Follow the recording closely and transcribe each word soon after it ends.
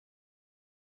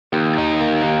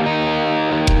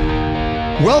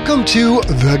Welcome to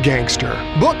The Gangster,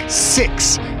 Book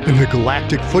 6 in the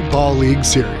Galactic Football League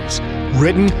series.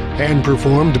 Written and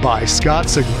performed by Scott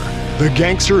Sigler, The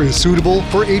Gangster is suitable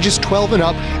for ages 12 and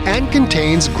up and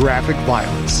contains graphic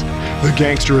violence. The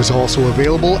Gangster is also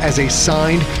available as a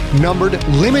signed, numbered,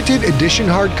 limited edition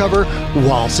hardcover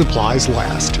while supplies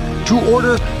last. To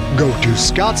order, go to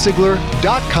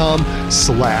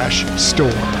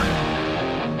scottsigler.com/store.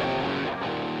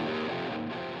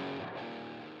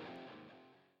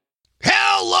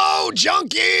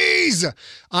 Junkies!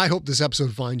 I hope this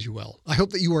episode finds you well. I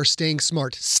hope that you are staying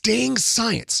smart, staying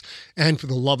science, and for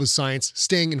the love of science,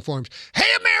 staying informed. Hey,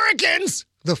 Americans!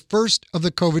 The first of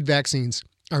the COVID vaccines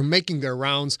are making their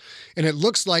rounds, and it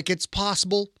looks like it's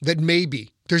possible that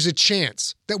maybe there's a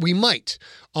chance that we might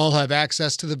all have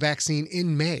access to the vaccine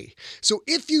in May. So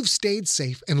if you've stayed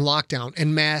safe and locked down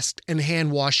and masked and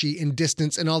hand-washy and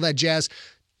distance and all that jazz,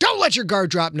 don't let your guard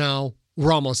drop now.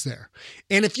 We're almost there.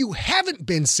 And if you haven't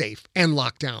been safe and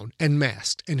locked down and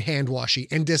masked and hand-washy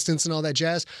and distance and all that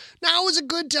jazz, now is a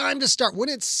good time to start.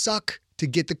 Wouldn't it suck to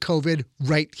get the COVID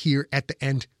right here at the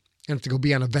end and have to go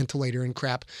be on a ventilator and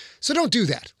crap? So don't do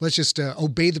that. Let's just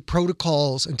obey the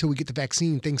protocols until we get the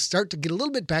vaccine. Things start to get a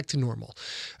little bit back to normal.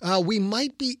 We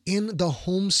might be in the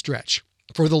home stretch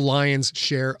for the Lions'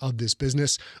 share of this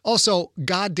business. Also,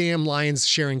 goddamn Lions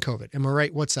sharing COVID. Am I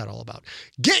right? What's that all about?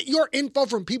 Get your info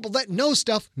from people that know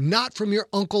stuff, not from your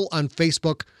uncle on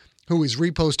Facebook who is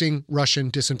reposting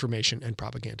Russian disinformation and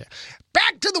propaganda.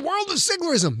 Back to the world of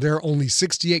Siglerism. There are only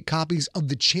 68 copies of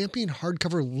the Champion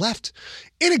hardcover left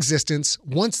in existence.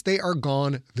 Once they are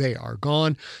gone, they are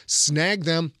gone. Snag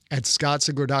them at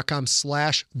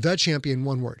scottsigler.com/thechampion,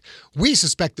 one word. We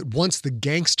suspect that once The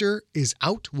Gangster is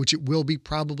out, which it will be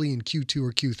probably in Q2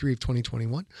 or Q3 of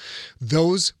 2021,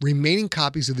 those remaining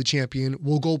copies of The Champion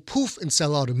will go poof and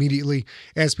sell out immediately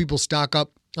as people stock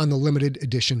up on the limited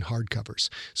edition hardcovers.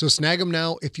 So snag them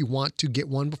now if you want to get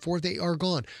one before they are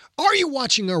gone. Are you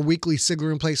watching our weekly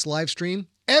Sigler in Place live stream?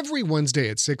 Every Wednesday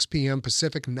at 6 p.m.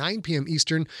 Pacific, 9 p.m.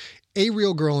 Eastern, A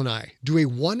Real Girl and I do a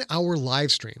 1-hour live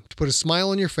stream to put a smile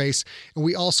on your face, and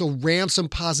we also ram some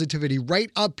positivity right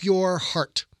up your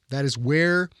heart. That is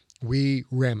where we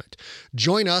ram it.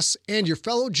 Join us and your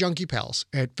fellow junkie pals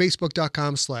at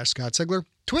facebook.com/Scott Sigler,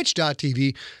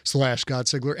 twitch.tv/Scott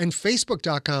Sigler, and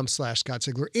facebook.com/Scott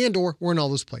Sigler, and/or we're in all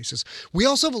those places. We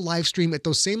also have a live stream at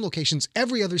those same locations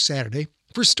every other Saturday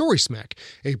for Story Smack,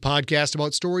 a podcast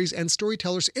about stories and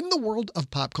storytellers in the world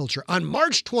of pop culture. On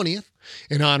March 20th,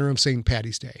 in honor of St.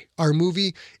 Patty's Day, our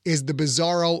movie is the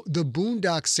bizarro The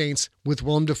Boondock Saints with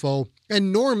Willem Dafoe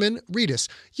and Norman Reedus.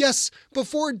 Yes,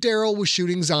 before Daryl was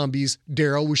shooting zombies,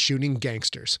 Daryl was shooting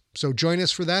gangsters. So join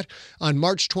us for that on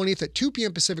March 20th at 2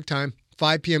 p.m. Pacific Time,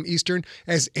 5 p.m. Eastern,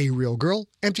 as A Real Girl,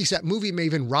 Empty Set movie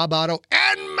maven Rob Otto,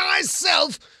 and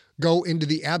myself go into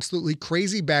the absolutely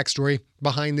crazy backstory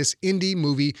behind this indie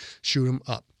movie, Shoot 'Em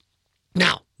Up.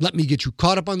 Now, let me get you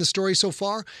caught up on the story so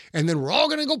far, and then we're all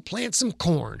going to go plant some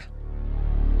corn.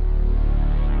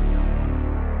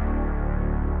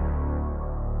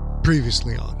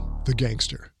 Previously on The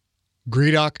Gangster,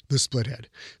 Gredok the Splithead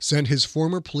sent his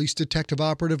former police detective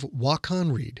operative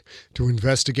Wakan Reed to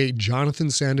investigate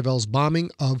Jonathan Sandoval's bombing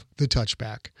of the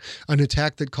Touchback, an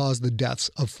attack that caused the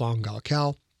deaths of Fong Gao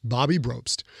Kao, Bobby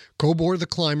Brobst, Kobor the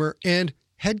Climber, and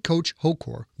head coach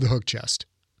Hokor the Hookchest.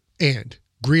 And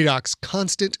Gredok's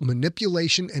constant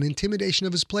manipulation and intimidation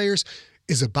of his players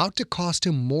is about to cost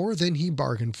him more than he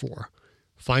bargained for.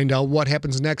 Find out what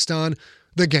happens next on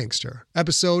The Gangster,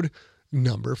 episode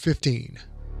number 15.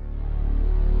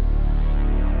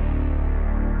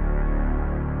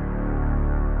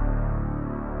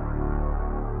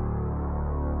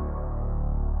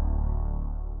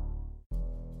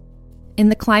 In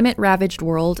the climate-ravaged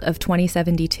world of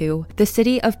 2072, the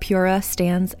city of Pura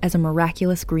stands as a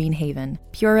miraculous green haven.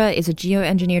 Pura is a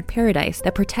geoengineered paradise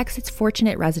that protects its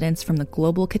fortunate residents from the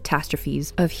global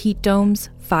catastrophes of heat domes,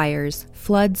 fires,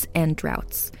 floods, and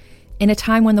droughts. In a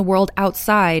time when the world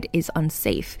outside is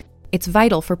unsafe, it's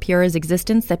vital for Pura's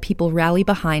existence that people rally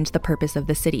behind the purpose of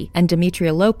the city, and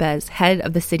Demetria Lopez, head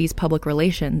of the city's public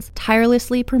relations,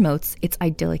 tirelessly promotes its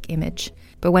idyllic image.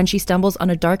 But when she stumbles on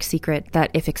a dark secret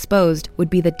that, if exposed, would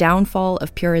be the downfall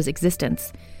of Pura's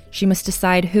existence, she must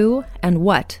decide who and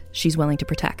what she's willing to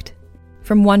protect.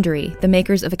 From Wondery, the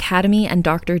makers of Academy and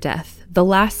Dr. Death, The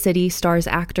Last City stars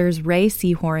actors Ray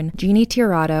Seahorn, Jeannie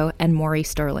Tirado, and Maury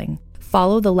Sterling.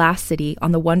 Follow The Last City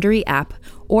on the Wondery app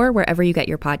or wherever you get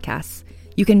your podcasts.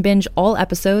 You can binge all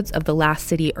episodes of The Last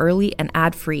City early and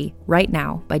ad-free right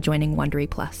now by joining Wondery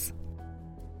Plus.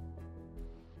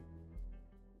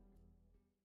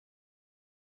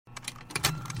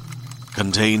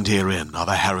 Contained herein are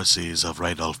the heresies of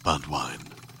Radolf Burntwine,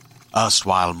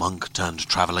 erstwhile monk turned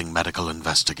traveling medical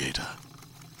investigator.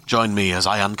 Join me as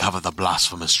I uncover the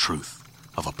blasphemous truth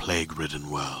of a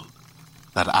plague-ridden world,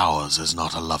 that ours is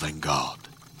not a loving God,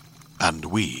 and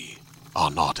we are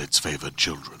not its favored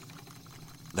children.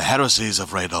 The heresies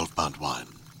of Radolf Burntwine,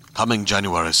 coming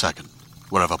January 2nd,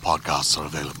 wherever podcasts are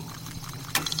available.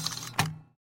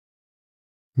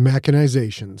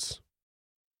 Mechanizations.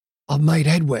 "I've made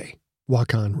headway,"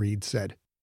 Wakan Reed said.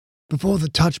 "Before the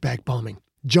touchback bombing,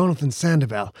 Jonathan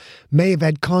Sandoval may have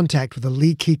had contact with a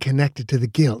leaky connected to the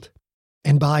guild.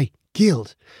 And by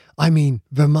guild, I mean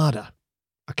Vermada.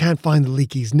 I can't find the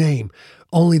leaky's name,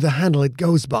 only the handle it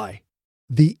goes by.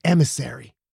 The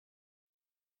Emissary."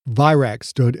 Virak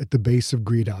stood at the base of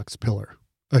Gredok's pillar,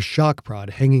 a shock prod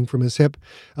hanging from his hip,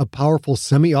 a powerful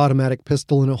semi-automatic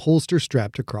pistol in a holster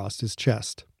strapped across his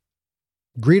chest.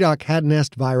 Gredok hadn't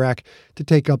asked Virak to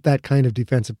take up that kind of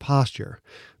defensive posture,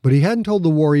 but he hadn't told the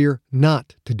warrior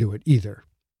not to do it either.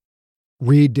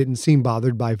 Reed didn't seem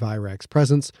bothered by Virak's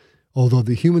presence, although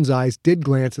the human's eyes did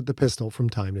glance at the pistol from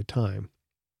time to time.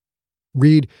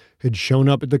 Reed had shown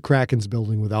up at the Kraken's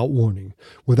building without warning,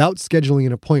 without scheduling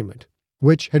an appointment,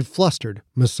 which had flustered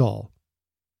Masal.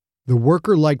 The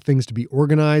worker liked things to be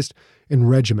organized and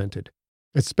regimented,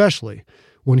 especially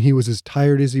when he was as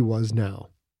tired as he was now.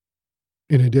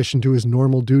 In addition to his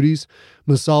normal duties,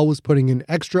 Masal was putting in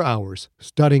extra hours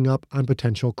studying up on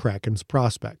potential Kraken's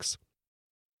prospects.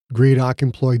 Gredok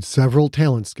employed several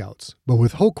talent scouts, but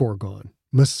with Hokor gone,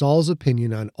 Masal's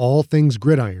opinion on all things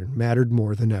gridiron mattered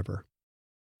more than ever.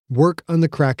 Work on the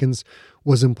Krakens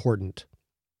was important.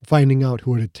 Finding out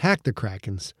who had attacked the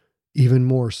Krakens, even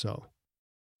more so.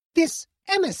 "This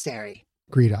emissary,"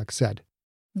 Gredok said.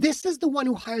 "This is the one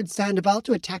who hired Sandoval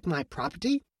to attack my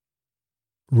property?"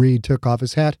 Reed took off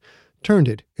his hat, turned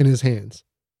it in his hands.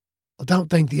 "I don't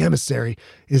think the emissary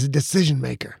is a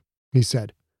decision-maker," he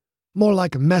said. "More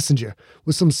like a messenger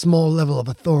with some small level of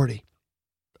authority.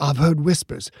 I've heard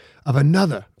whispers of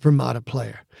another Vermada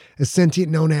player, a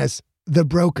sentient known as the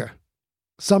Broker.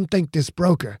 Some think this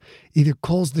broker either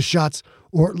calls the shots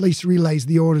or at least relays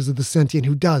the orders of the sentient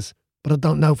who does, but I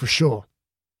don't know for sure."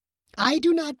 "I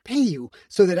do not pay you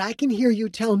so that I can hear you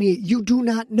tell me you do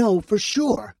not know for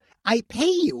sure. I pay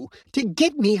you to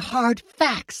get me hard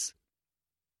facts."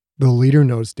 The leader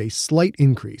noticed a slight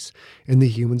increase in the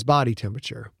human's body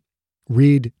temperature.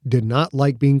 Reed did not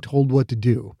like being told what to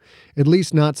do, at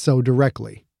least not so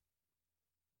directly.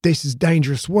 "This is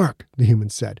dangerous work," the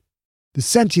human said. "The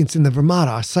sentients in the Vermada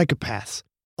are psychopaths.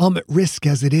 I'm at risk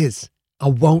as it is. I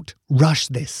won't rush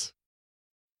this."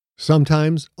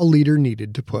 Sometimes a leader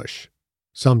needed to push.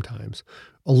 Sometimes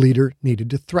a leader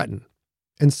needed to threaten.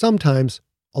 And sometimes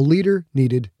a leader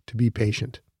needed to be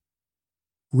patient.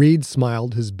 Reed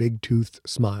smiled his big-toothed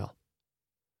smile.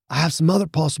 "I have some other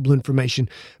possible information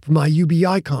from my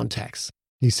UBI contacts,"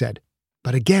 he said.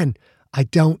 "But again, I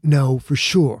don't know for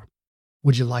sure.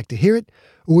 Would you like to hear it,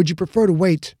 or would you prefer to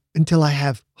wait until I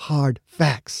have hard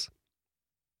facts?"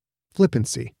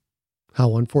 Flippancy.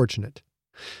 How unfortunate.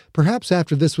 Perhaps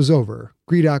after this was over,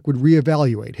 Gredok would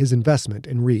reevaluate his investment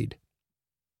in Reed.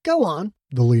 "Go on,"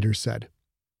 the leader said.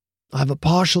 "I have a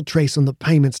partial trace on the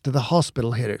payments to the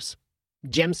hospital hitters."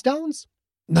 "Gemstones?"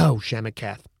 "No,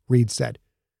 Shamakath," Reed said.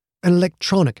 "An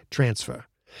electronic transfer.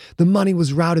 The money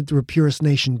was routed through a Purist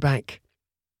Nation bank."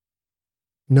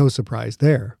 No surprise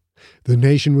there. The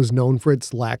nation was known for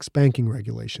its lax banking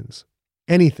regulations.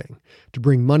 Anything to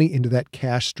bring money into that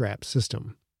cash-strapped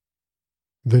system.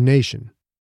 The nation.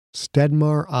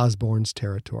 Stedmar Osborne's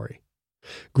territory.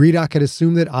 Gredok had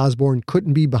assumed that Osborne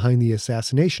couldn't be behind the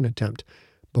assassination attempt,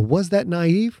 but was that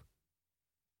naive?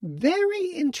 "Very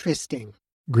interesting,"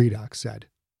 Gredok said.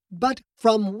 "But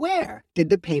from where did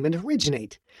the payment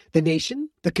originate? The nation?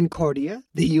 The Concordia?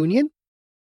 The Union?"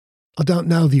 "I don't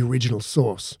know the original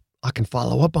source. I can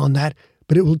follow up on that,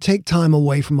 but it will take time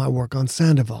away from my work on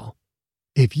Sandoval.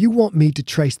 If you want me to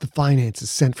trace the finances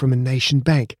sent from a nation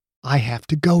bank, I have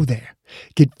to go there,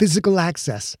 get physical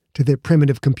access to their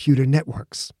primitive computer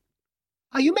networks."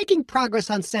 "Are you making progress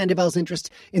on Sandoval's interest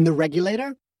in the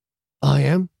regulator?" "I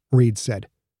am," Reed said.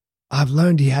 "I've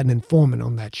learned he had an informant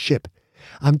on that ship.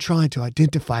 I'm trying to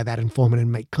identify that informant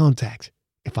and make contact.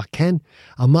 If I can,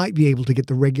 I might be able to get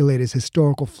the regulator's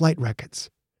historical flight records.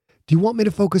 Do you want me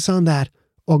to focus on that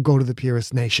or go to the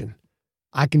Purist Nation?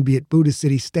 I can be at Buddha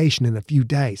City Station in a few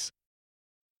days."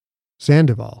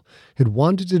 Sandoval had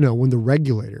wanted to know when the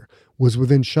regulator was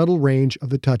within shuttle range of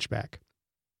the touchback.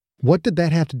 What did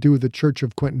that have to do with the Church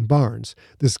of Quentin Barnes,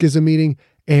 the schism meeting,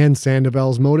 and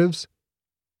Sandoval's motives?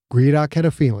 Gredok had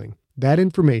a feeling that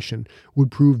information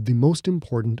would prove the most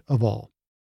important of all.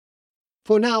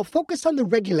 For now, focus on the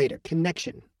regulator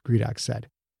connection, Gredok said.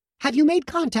 Have you made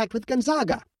contact with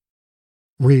Gonzaga?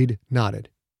 Reed nodded.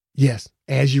 Yes,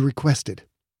 as you requested.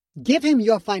 Give him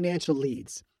your financial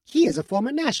leads. He is a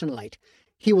former nationalite.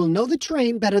 He will know the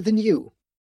train better than you.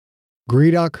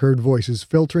 Gredok heard voices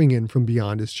filtering in from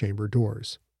beyond his chamber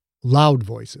doors. Loud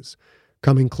voices,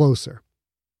 coming closer.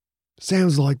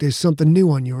 Sounds like there's something new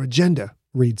on your agenda,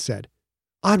 Reed said.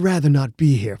 I'd rather not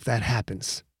be here if that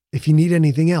happens. If you need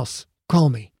anything else, call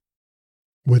me.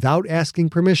 Without asking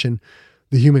permission,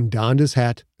 the human donned his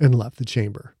hat and left the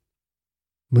chamber.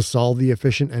 Masal the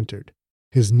Efficient entered,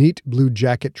 his neat blue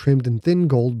jacket trimmed in thin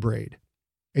gold braid.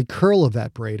 A curl of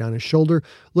that braid on his shoulder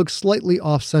looked slightly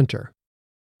off-center,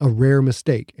 a rare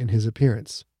mistake in his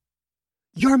appearance.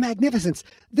 Your Magnificence,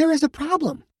 there is a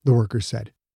problem, the worker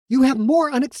said. You have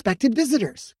more unexpected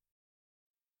visitors.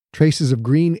 Traces of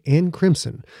green and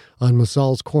crimson on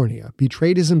Masal's cornea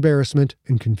betrayed his embarrassment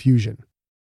and confusion.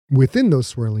 Within those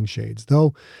swirling shades,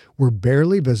 though, were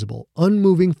barely visible,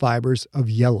 unmoving fibers of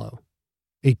yellow,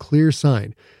 a clear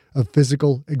sign of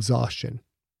physical exhaustion.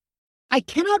 I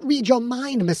cannot read your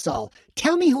mind, Masal.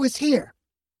 Tell me who is here.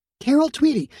 Carol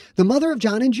Tweedy, the mother of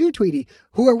John and Jew Tweedy,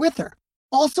 who are with her.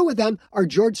 Also with them are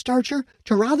George Starcher,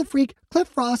 Tara the Freak, Cliff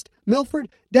Frost, Milford,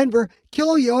 Denver,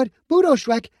 Killiod, Budo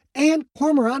Schweck, and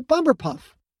Cormorant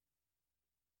Bumberpuff.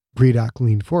 Gredok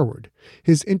leaned forward,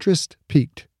 his interest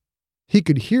piqued. He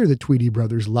could hear the Tweedy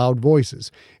brothers' loud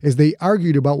voices as they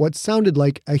argued about what sounded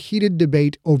like a heated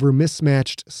debate over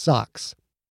mismatched socks.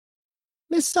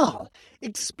 Masal,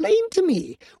 explain to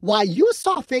me why you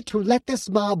saw fit to let this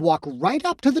mob walk right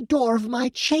up to the door of my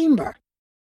chamber.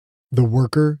 The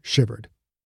worker shivered.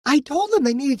 I told them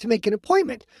they needed to make an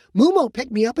appointment. Mumo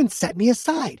picked me up and set me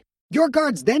aside. Your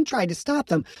guards then tried to stop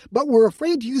them, but were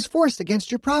afraid to use force against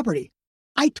your property.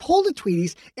 I told the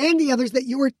Tweedies and the others that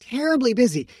you were terribly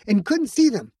busy and couldn't see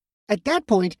them. At that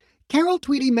point, Carol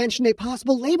Tweedy mentioned a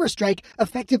possible labor strike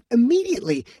effective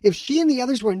immediately if she and the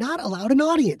others were not allowed an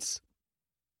audience.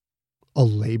 A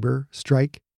labor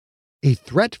strike? A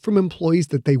threat from employees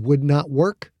that they would not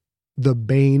work? The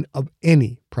bane of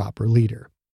any proper leader.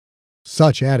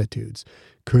 Such attitudes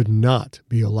could not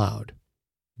be allowed.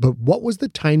 But what was the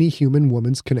tiny human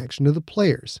woman's connection to the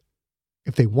players?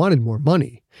 If they wanted more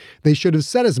money, they should have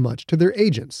said as much to their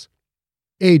agents.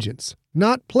 Agents,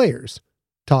 not players,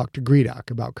 talked to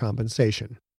Gredok about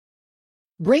compensation.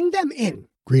 Bring them in,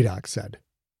 Gredok said.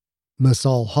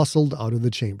 Masal hustled out of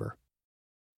the chamber.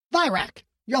 Virak,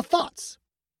 your thoughts?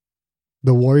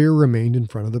 The warrior remained in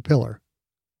front of the pillar.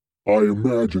 I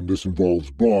imagine this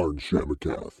involves Barnes,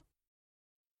 Shamakath.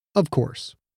 Of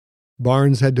course.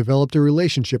 Barnes had developed a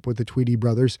relationship with the Tweedy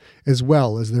brothers as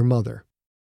well as their mother.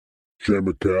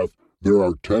 Shamakath, there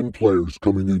are 10 players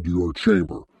coming into your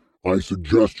chamber. I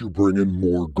suggest you bring in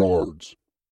more guards.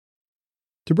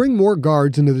 To bring more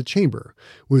guards into the chamber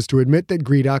was to admit that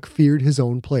Gredok feared his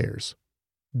own players.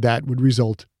 That would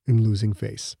result in losing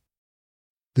face.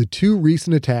 The 2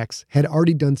 recent attacks had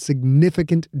already done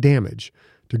significant damage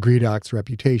to Gredok's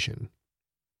reputation.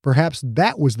 Perhaps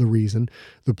that was the reason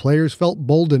the players felt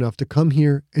bold enough to come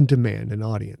here and demand an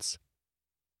audience.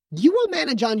 You will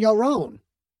manage on your own.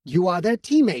 You are their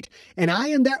teammate, and I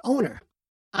am their owner.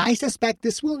 I suspect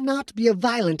this will not be a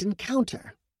violent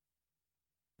encounter.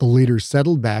 The leader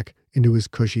settled back into his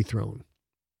cushy throne.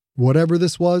 Whatever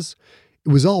this was, it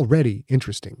was already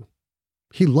interesting.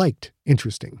 He liked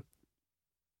interesting.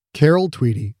 Carol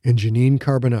Tweedy and Janine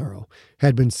Carbonaro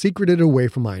had been secreted away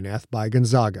from Einath by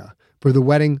Gonzaga for the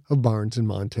wedding of Barnes and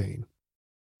Montaigne.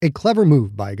 A clever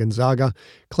move by Gonzaga,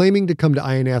 claiming to come to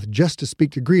Einath just to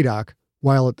speak to Gredok,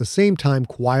 while at the same time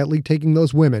quietly taking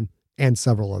those women, and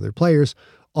several other players,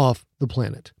 off the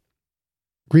planet.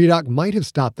 Gredok might have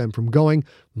stopped them from going,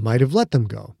 might have let them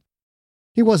go.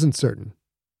 He wasn't certain.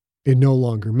 It no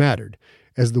longer mattered,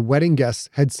 as the wedding guests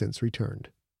had since returned.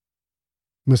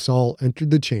 Masal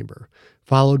entered the chamber,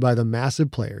 followed by the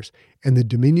massive players and the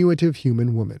diminutive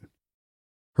human woman.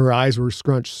 Her eyes were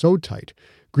scrunched so tight,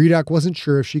 Gredok wasn't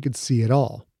sure if she could see at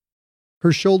all.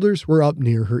 Her shoulders were up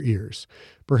near her ears,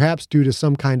 perhaps due to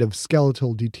some kind of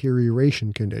skeletal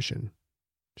deterioration condition.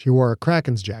 She wore a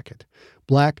Kraken's jacket,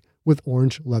 black with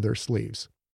orange leather sleeves.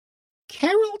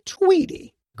 Carol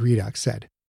Tweedy, Gredok said.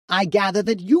 I gather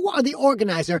that you are the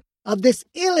organizer of this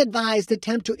ill-advised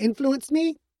attempt to influence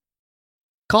me?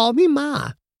 Call me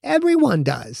Ma. Everyone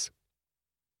does.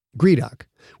 Gredok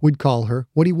would call her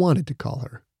what he wanted to call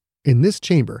her. In this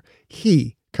chamber,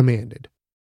 he commanded.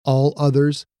 All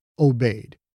others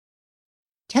obeyed.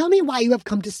 Tell me why you have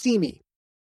come to see me.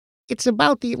 It's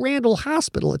about the Randall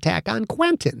Hospital attack on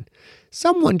Quentin.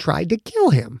 Someone tried to kill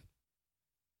him.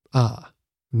 Ah,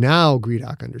 now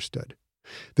Gredok understood.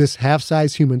 This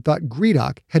half-sized human thought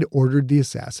Gredok had ordered the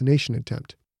assassination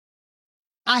attempt.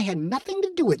 I had nothing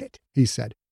to do with it, he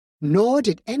said. Nor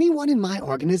did anyone in my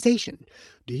organization.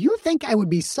 Do you think I would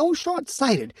be so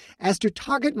short-sighted as to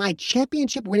target my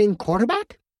championship-winning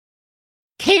quarterback?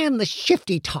 Can the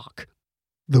shifty talk?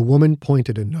 The woman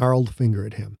pointed a gnarled finger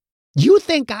at him. You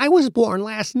think I was born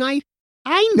last night?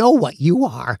 I know what you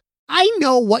are. I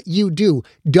know what you do.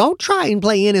 Don't try and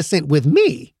play innocent with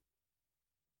me.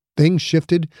 Things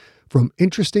shifted from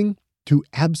interesting to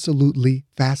absolutely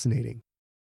fascinating.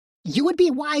 You would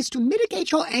be wise to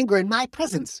mitigate your anger in my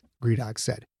presence, Gredok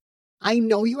said. I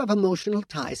know you have emotional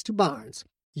ties to Barnes.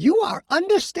 You are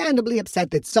understandably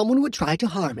upset that someone would try to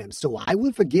harm him, so I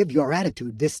will forgive your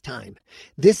attitude this time.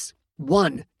 This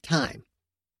one time.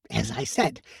 As I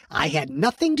said, I had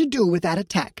nothing to do with that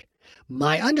attack.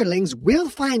 My underlings will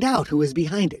find out who is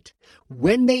behind it.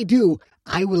 When they do,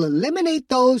 I will eliminate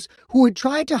those who would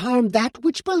try to harm that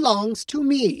which belongs to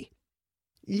me.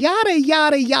 Yada,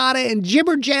 yada, yada, and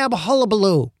jibber-jab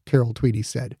hullabaloo, Carol Tweedy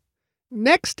said.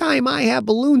 Next time I have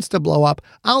balloons to blow up,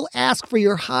 I'll ask for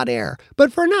your hot air.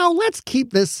 But for now, let's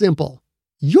keep this simple.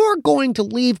 You're going to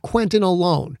leave Quentin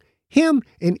alone. Him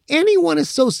and anyone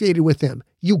associated with him.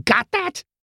 You got that?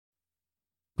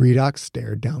 Gredok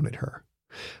stared down at her.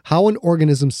 How an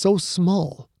organism so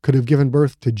small could have given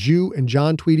birth to Jew and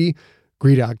John Tweedy,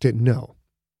 Gredok didn't know.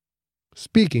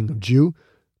 Speaking of Jew,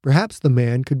 perhaps the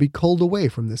man could be culled away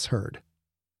from this herd.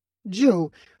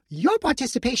 Jew, your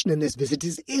participation in this visit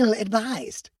is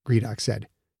ill-advised, Gredok said.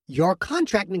 Your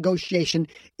contract negotiation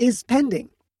is pending.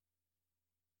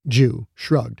 Jew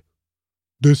shrugged.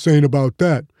 This ain't about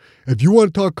that. If you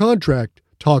want to talk contract,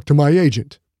 talk to my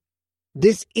agent.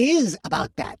 This is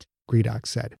about that, Gredok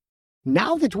said.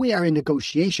 Now that we are in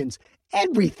negotiations,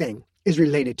 everything is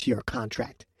related to your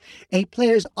contract. A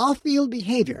player's off-field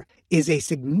behavior is a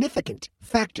significant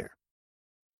factor.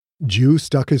 Jew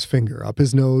stuck his finger up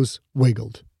his nose,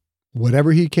 wiggled.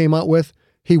 Whatever he came out with,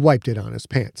 he wiped it on his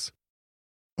pants.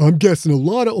 I'm guessing a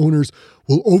lot of owners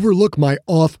will overlook my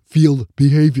off-field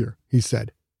behavior, he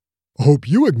said. I hope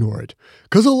you ignore it,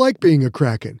 'cause I like being a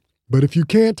Kraken. But if you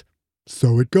can't,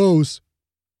 so it goes.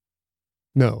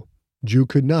 No, Jew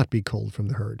could not be culled from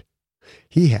the herd.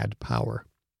 He had power.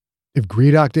 If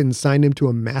Gredok didn't sign him to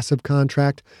a massive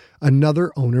contract,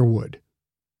 another owner would.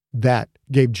 That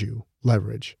gave Jew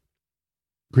leverage.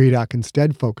 Gredok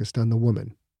instead focused on the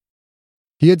woman.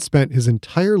 He had spent his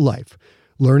entire life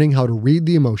learning how to read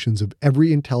the emotions of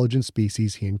every intelligent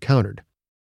species he encountered.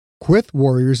 Quyth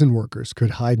warriors and workers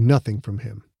could hide nothing from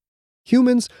him.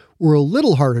 Humans were a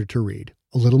little harder to read,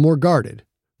 a little more guarded,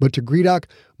 but to Gredok,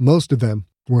 most of them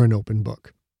were an open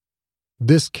book.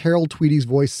 This Carol Tweedy's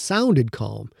voice sounded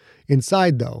calm.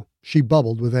 Inside, though, she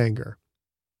bubbled with anger.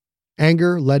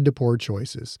 Anger led to poor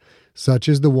choices, such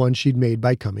as the one she'd made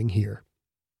by coming here.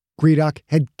 Gredok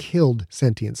had killed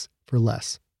sentience for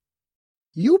less.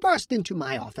 You burst into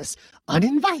my office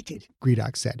uninvited,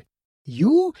 Gredok said.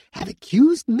 You have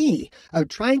accused me of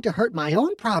trying to hurt my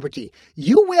own property.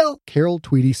 You will... Carol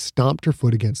Tweedy stomped her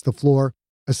foot against the floor,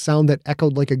 a sound that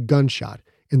echoed like a gunshot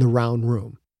in the round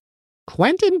room.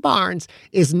 Quentin Barnes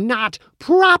is not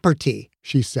property,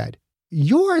 she said.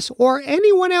 Yours or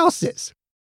anyone else's.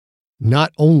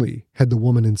 Not only had the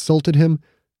woman insulted him,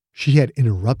 she had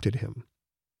interrupted him.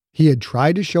 He had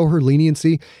tried to show her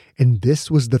leniency, and this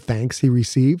was the thanks he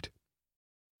received?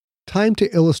 Time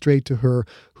to illustrate to her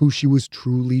who she was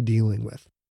truly dealing with.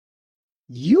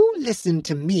 You listen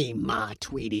to me, Ma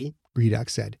Tweedy, Gredok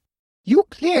said. You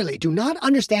clearly do not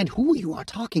understand who you are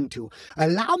talking to.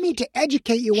 Allow me to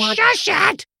educate you on... Shush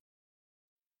it!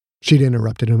 She'd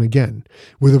interrupted him again,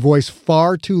 with a voice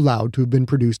far too loud to have been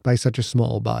produced by such a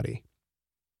small body.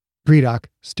 Gredok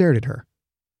stared at her.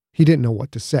 He didn't know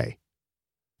what to say.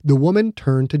 The woman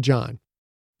turned to John.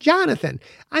 Jonathan,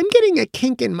 I'm getting a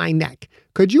kink in my neck.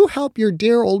 Could you help your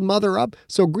dear old mother up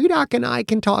so Gredok and I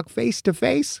can talk face to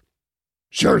face?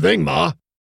 Sure thing, Ma.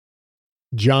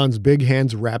 John's big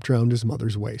hands wrapped around his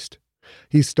mother's waist.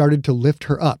 He started to lift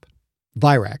her up.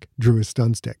 Virak drew his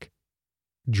stun stick.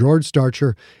 George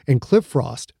Starcher and Cliff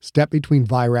Frost stepped between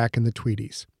Virak and the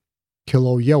Tweedies.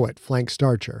 Kilo Yoet flanked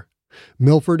Starcher.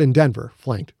 Milford and Denver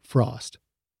flanked Frost.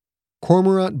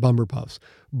 Cormorant Bumberpuff's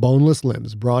boneless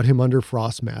limbs brought him under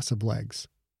Frost's massive legs.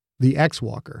 The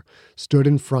X-Walker stood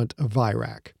in front of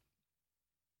Virak.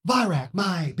 Virak,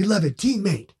 my beloved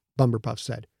teammate, Bumberpuff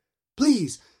said.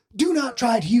 Please, do not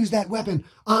try to use that weapon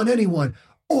on anyone,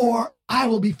 or I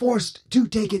will be forced to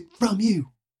take it from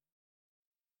you.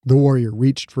 The warrior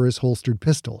reached for his holstered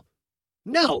pistol.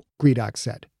 No, Gredok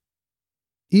said.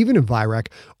 Even if Virak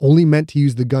only meant to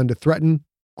use the gun to threaten,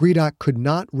 Gredok could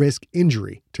not risk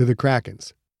injury to the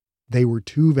Krakens. They were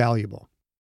too valuable.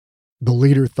 The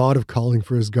leader thought of calling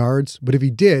for his guards, but if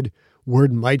he did,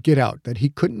 word might get out that he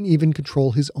couldn't even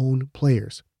control his own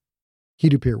players.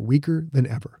 He'd appear weaker than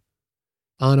ever.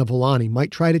 Anna Villani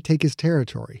might try to take his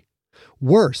territory.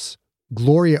 Worse,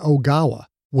 Gloria Ogawa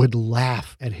would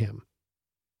laugh at him.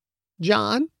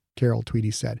 John, Carol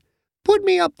Tweedy said, put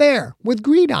me up there with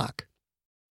Gredok.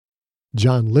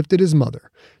 John lifted his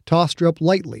mother, tossed her up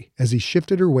lightly as he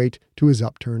shifted her weight to his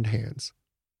upturned hands.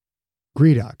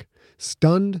 Gredok,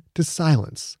 stunned to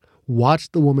silence,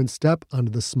 watched the woman step onto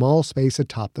the small space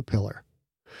atop the pillar.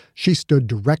 She stood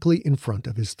directly in front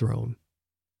of his throne.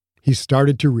 He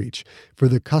started to reach for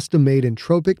the custom-made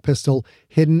entropic pistol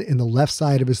hidden in the left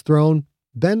side of his throne,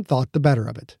 then thought the better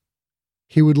of it.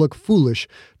 He would look foolish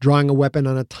drawing a weapon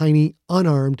on a tiny,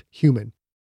 unarmed human.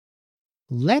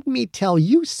 Let me tell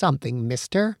you something,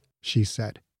 mister, she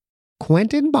said.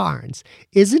 Quentin Barnes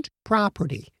isn't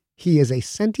property. He is a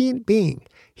sentient being.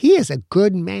 He is a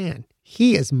good man.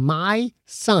 He is my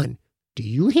son. Do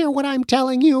you hear what I'm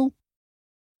telling you?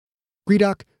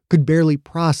 Gredok could barely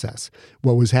process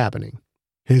what was happening.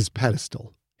 His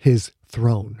pedestal, his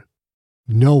throne.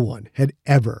 No one had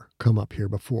ever come up here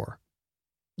before.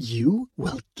 You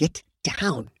will get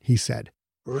down, he said.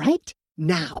 Right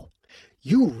now.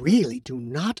 You really do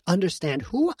not understand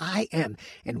who I am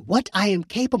and what I am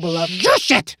capable of.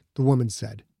 Shush it, the woman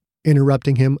said,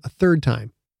 interrupting him a third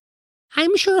time.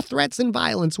 I'm sure threats and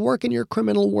violence work in your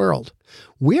criminal world.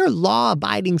 We're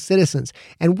law-abiding citizens,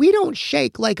 and we don't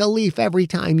shake like a leaf every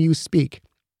time you speak.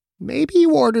 Maybe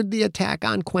you ordered the attack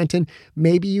on Quentin,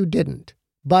 maybe you didn't.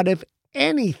 But if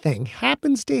anything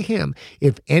happens to him,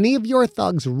 if any of your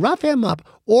thugs rough him up,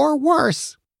 or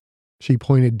worse, she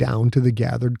pointed down to the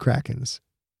gathered Krakens,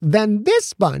 then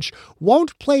this bunch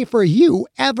won't play for you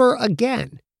ever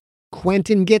again.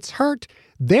 Quentin gets hurt,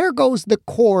 there goes the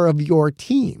core of your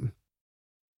team.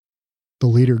 The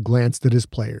leader glanced at his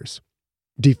players.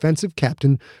 Defensive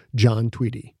captain John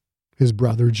Tweedy, his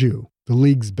brother Jew, the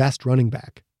league's best running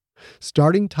back.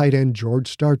 Starting tight end George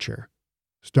Starcher.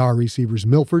 Star receivers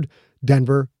Milford,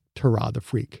 Denver, Tara the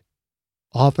Freak.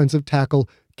 Offensive tackle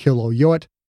Kilo Yoet,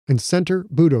 and center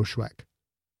Budo Schweck.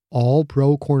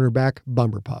 All-pro cornerback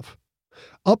Bumberpuff.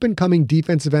 Up-and-coming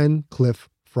defensive end Cliff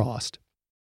Frost.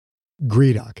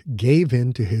 Gredok gave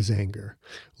in to his anger,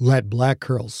 let black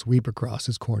curls sweep across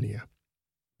his cornea.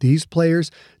 These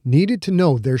players needed to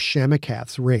know their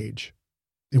Shamakath's rage.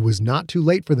 It was not too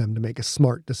late for them to make a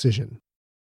smart decision.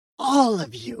 All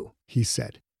of you, he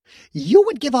said. You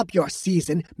would give up your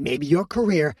season, maybe your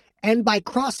career, and by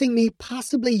crossing me,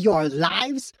 possibly your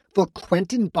lives for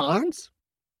Quentin Barnes?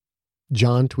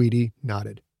 John Tweedy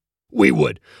nodded. We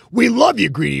would. We love you,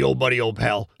 greedy old buddy, old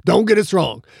pal. Don't get us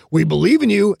wrong. We believe in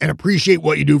you and appreciate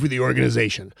what you do for the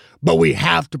organization. But we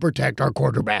have to protect our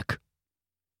quarterback.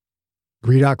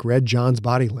 Gredok read John's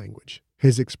body language,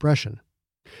 his expression.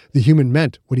 The human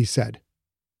meant what he said.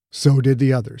 So did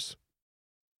the others.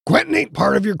 Quentin ain't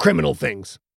part of your criminal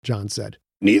things, John said.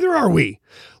 Neither are we.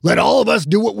 Let all of us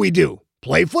do what we do.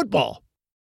 Play football.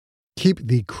 Keep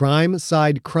the crime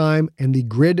side crime and the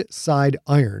grid side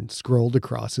iron scrolled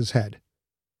across his head.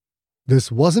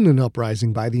 This wasn't an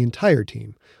uprising by the entire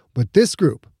team, but this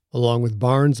group, along with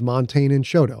Barnes, Montaigne, and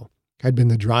Shoto, had been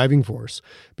the driving force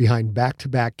behind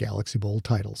back-to-back Galaxy Bowl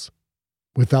titles.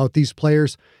 Without these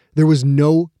players, there was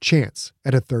no chance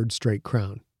at a third straight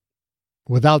crown.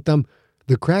 Without them,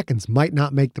 the Krakens might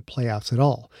not make the playoffs at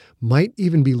all, might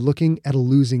even be looking at a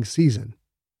losing season.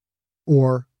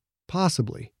 Or,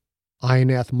 possibly,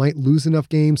 Ionath might lose enough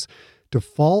games to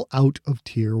fall out of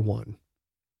Tier 1.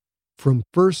 From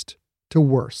first to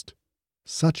worst,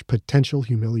 such potential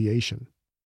humiliation.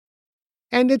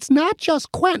 And it's not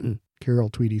just Quentin, Carol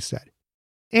Tweedy said.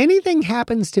 Anything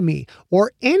happens to me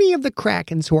or any of the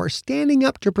Krakens who are standing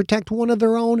up to protect one of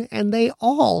their own and they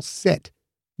all sit.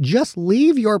 Just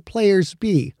leave your players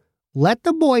be. Let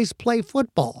the boys play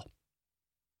football.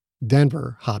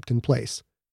 Denver hopped in place.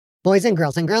 Boys and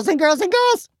girls and girls and girls and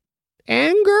girls.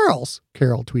 And girls,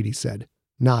 Carol Tweedy said,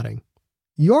 nodding.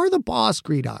 You're the boss,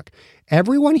 Gredok.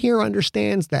 Everyone here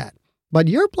understands that. But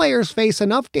your players face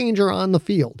enough danger on the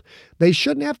field. They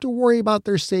shouldn't have to worry about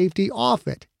their safety off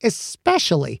it,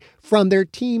 especially from their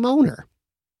team owner.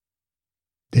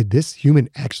 Did this human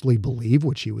actually believe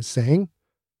what she was saying?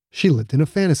 She lived in a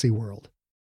fantasy world.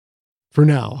 For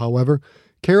now, however,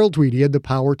 Carol Tweedy had the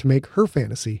power to make her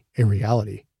fantasy a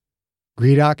reality.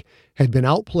 Gredok had been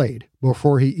outplayed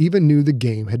before he even knew the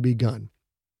game had begun.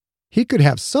 He could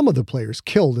have some of the players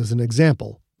killed as an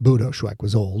example. Bodo Schweck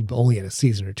was old, only had a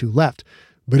season or two left.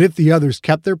 But if the others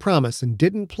kept their promise and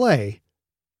didn't play,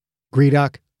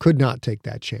 Gredok could not take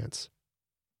that chance.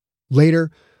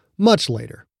 Later, much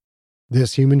later,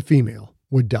 this human female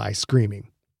would die screaming.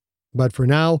 But for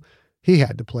now, he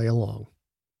had to play along.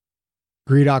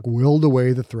 Gredok willed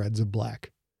away the threads of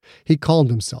black. He calmed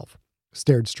himself,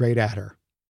 stared straight at her.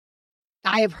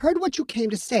 I have heard what you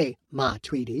came to say, Ma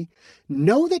Tweedy.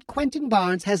 Know that Quentin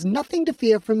Barnes has nothing to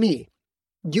fear from me.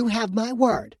 You have my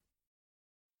word.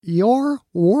 Your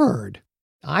word?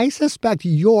 I suspect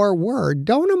your word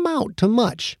don't amount to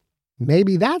much.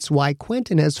 Maybe that's why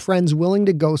Quentin has friends willing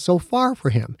to go so far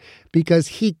for him, because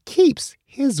he keeps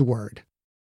his word.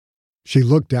 She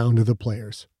looked down to the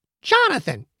players.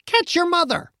 Jonathan, catch your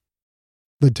mother!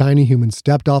 The tiny human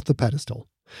stepped off the pedestal.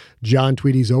 John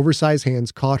Tweedy's oversized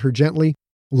hands caught her gently,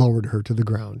 lowered her to the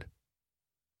ground.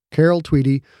 Carol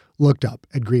Tweedy looked up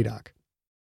at Gredok.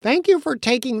 Thank you for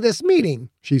taking this meeting,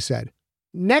 she said.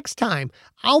 Next time,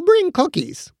 I'll bring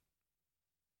cookies.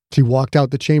 She walked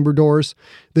out the chamber doors,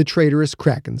 the traitorous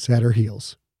Krakens at her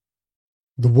heels.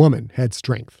 The woman had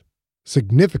strength,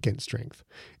 significant strength,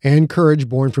 and courage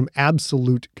born from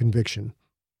absolute conviction.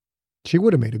 She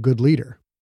would have made a good leader.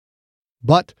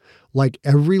 But, like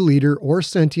every leader or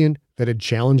sentient that had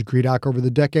challenged Gredok over the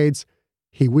decades,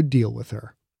 he would deal with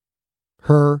her.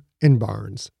 Her and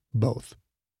Barnes, both.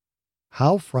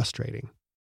 How frustrating.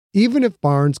 Even if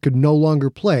Barnes could no longer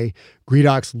play,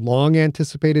 Gredok's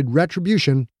long-anticipated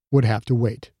retribution would have to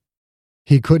wait.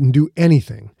 He couldn't do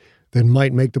anything that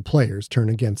might make the players turn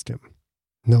against him.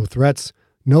 No threats,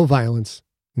 no violence,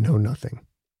 no nothing.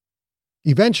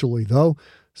 Eventually, though,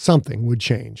 something would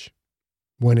change.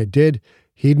 When it did,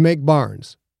 he'd make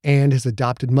Barnes and his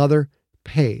adopted mother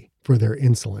pay for their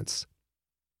insolence.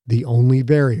 The only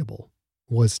variable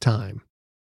was time.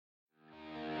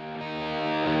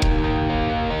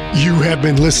 You have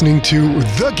been listening to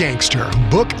The Gangster,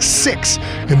 Book 6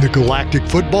 in the Galactic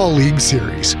Football League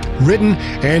series, written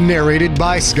and narrated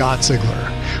by Scott Ziegler.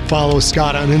 Follow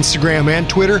Scott on Instagram and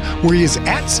Twitter, where he is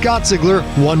at Scott Ziegler,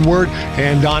 one word,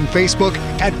 and on Facebook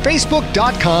at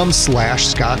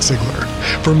facebook.com/Scott Ziegler.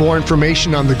 For more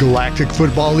information on the Galactic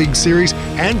Football League series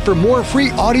and for more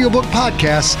free audiobook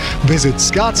podcasts, visit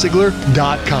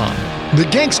scottziegler.com. The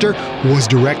Gangster was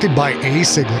directed by A.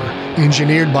 Ziegler,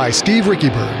 engineered by Steve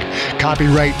Rickyberg.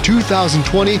 Copyright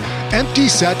 2020, Empty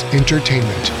Set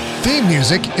Entertainment. Theme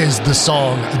music is the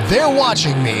song They're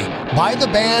Watching Me by the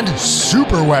band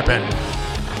Superweapon.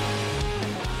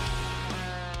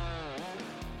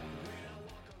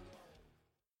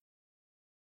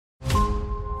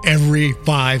 Every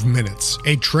 5 minutes,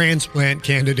 a transplant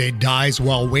candidate dies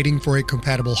while waiting for a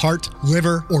compatible heart,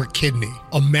 liver, or kidney.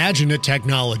 Imagine a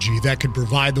technology that could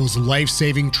provide those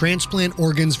life-saving transplant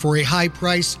organs for a high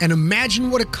price, and imagine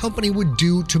what a company would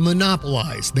do to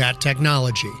monopolize that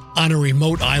technology. On a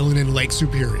remote island in Lake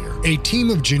Superior, a team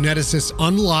of geneticists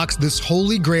unlocks this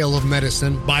holy grail of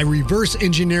medicine by reverse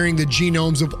engineering the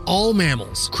genomes of all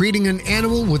mammals, creating an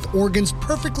animal with organs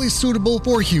perfectly suitable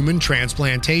for human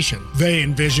transplantation. They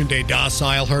envisioned a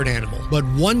docile herd animal, but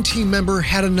one team member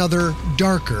had another,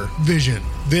 darker vision.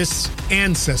 This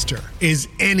ancestor is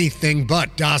anything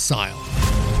but docile.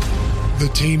 The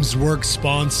team's work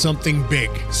spawned something big,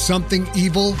 something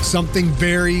evil, something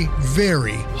very,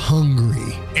 very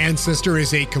hungry. Ancestor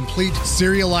is a complete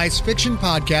serialized fiction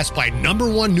podcast by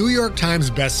 #1 New York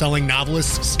Times bestselling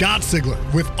novelist Scott Ziegler,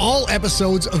 with all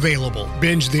episodes available.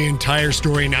 Binge the entire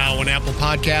story now on Apple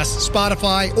Podcasts,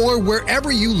 Spotify, or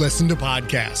wherever you listen to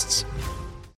podcasts.